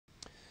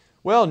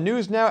Well,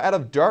 news now out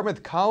of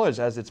Dartmouth College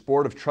as its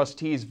Board of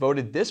Trustees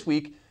voted this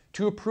week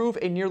to approve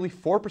a nearly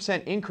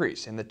 4%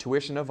 increase in the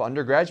tuition of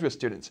undergraduate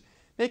students,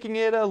 making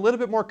it a little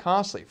bit more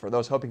costly for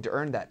those hoping to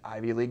earn that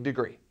Ivy League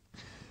degree.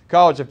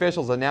 College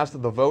officials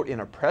announced the vote in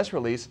a press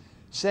release,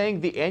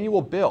 saying the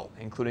annual bill,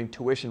 including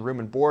tuition, room,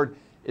 and board,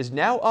 is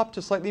now up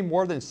to slightly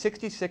more than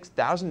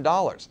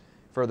 $66,000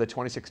 for the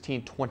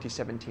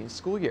 2016-2017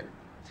 school year.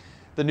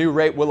 The new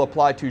rate will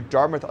apply to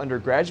Dartmouth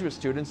undergraduate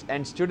students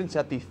and students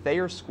at the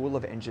Thayer School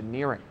of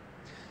Engineering.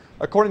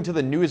 According to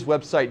the news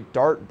website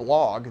Dart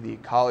Blog, the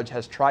college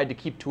has tried to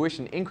keep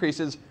tuition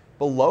increases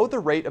below the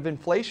rate of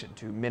inflation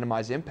to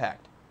minimize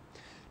impact.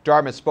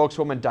 Dartmouth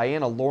spokeswoman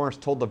Diana Lawrence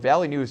told the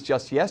Valley News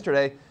just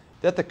yesterday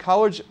that the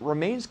college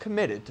remains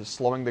committed to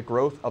slowing the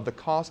growth of the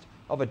cost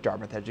of a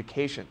Dartmouth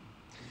education.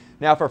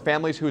 Now, for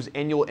families whose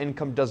annual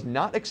income does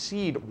not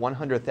exceed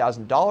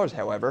 $100,000,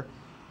 however,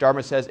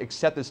 Dartmouth says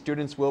accepted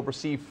students will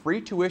receive free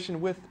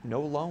tuition with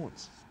no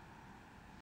loans.